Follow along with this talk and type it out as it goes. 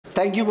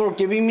Thank you for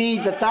giving me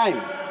the time.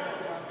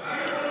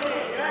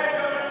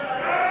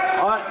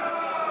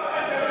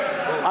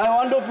 I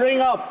want to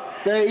bring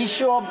up the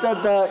issue of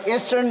the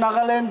Eastern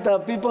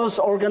Nagaland People's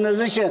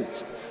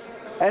Organizations.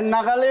 In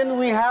Nagaland,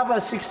 we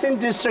have 16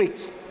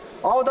 districts.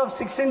 Out of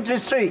 16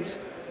 districts,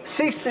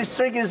 6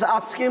 districts is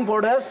asking for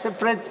a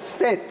separate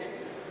state.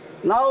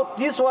 Now,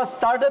 this was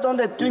started on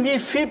the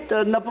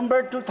 25th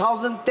November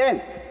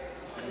 2010,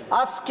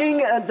 asking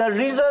the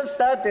reasons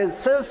that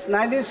since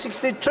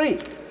 1963,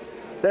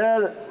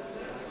 the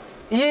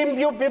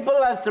ENPO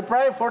people has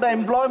deprived for the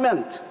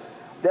employment.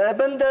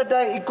 Even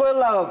the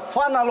equal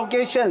fund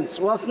allocations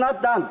was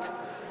not done,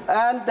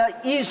 and the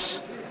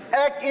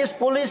Act East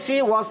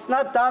policy was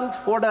not done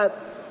for the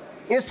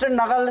Eastern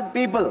Nagaland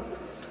people.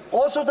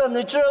 Also, the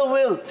natural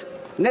wealth,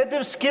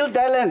 native skill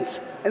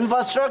talents,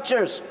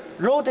 infrastructures,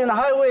 road and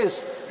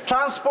highways,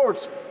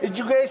 transports,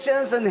 education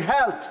and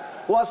health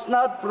was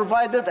not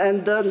provided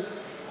and done.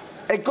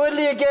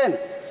 Equally again,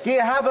 they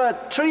have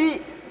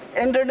 3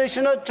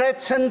 international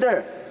trade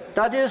centers,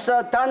 that is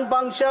Tan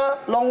Bangsha,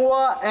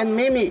 Longwa, and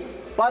Mimi,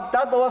 but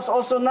that was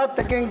also not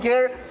taken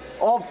care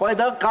of by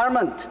the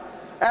government.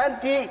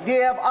 And they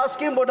have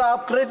asking for the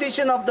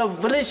upgradation of the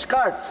village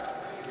cards.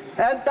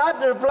 And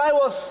that reply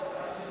was,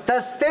 the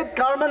state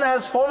government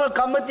has formed a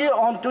committee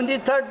on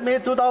 23rd May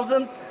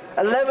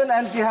 2011,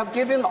 and they have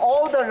given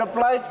all the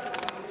reply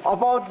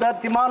about the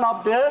demand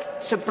of their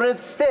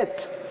separate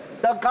states.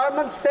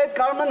 The state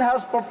government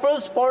has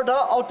proposed for the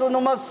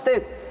autonomous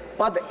state,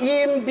 but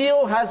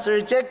ENPO has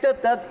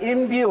rejected that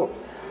ENPO,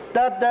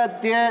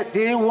 that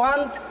they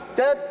want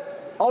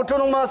that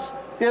autonomous,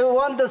 they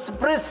want the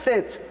separate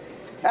states.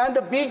 And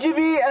the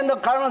BGP and the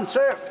government,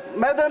 sir,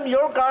 madam,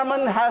 your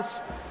government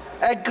has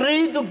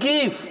agreed to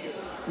give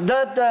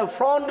the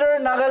frontier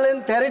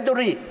Nagaland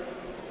territory,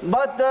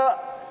 but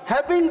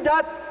having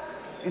that,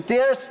 they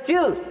are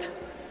still,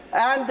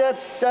 and that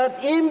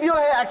ENPO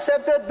has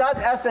accepted that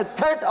as a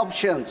third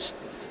option.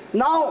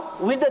 Now,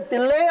 with the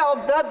delay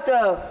of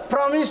that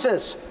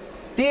promises,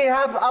 they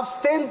have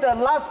abstained the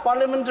last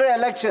parliamentary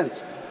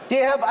elections.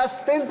 They have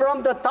abstained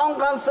from the town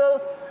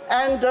council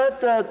and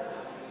the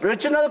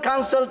regional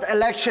council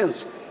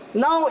elections.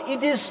 Now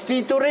it is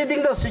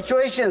deteriorating the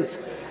situations,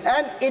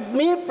 and it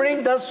may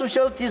bring the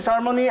social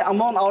disharmony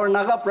among our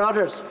Naga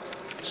brothers.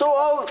 So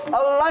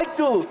I'd like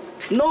to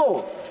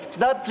know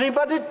the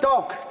tripartite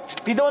talk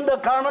between the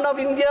government of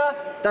India,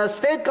 the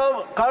state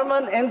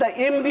government, and the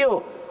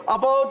ENPO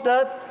about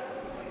the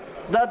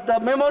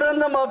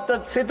memorandum of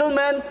the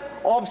settlement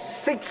of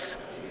 6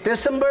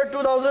 December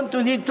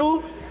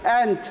 2022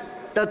 and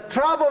the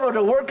draft of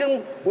the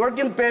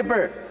working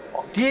paper,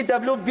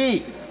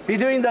 TWP,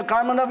 between the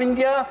government of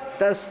India,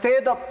 the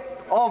state of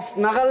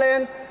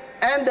Nagaland,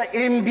 and the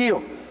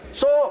ENPO.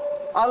 So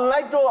I'd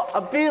like to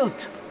appeal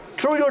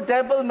through your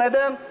table,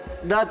 madam,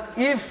 that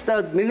if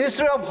the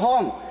Ministry of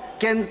Home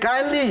can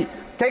kindly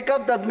take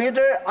up that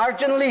matter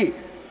urgently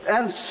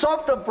and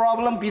solve the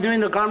problem between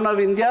the government of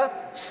India,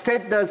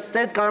 the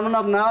state government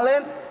of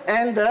Nagaland,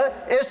 and the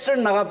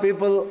Eastern Naga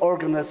People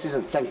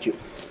Organization. Thank you.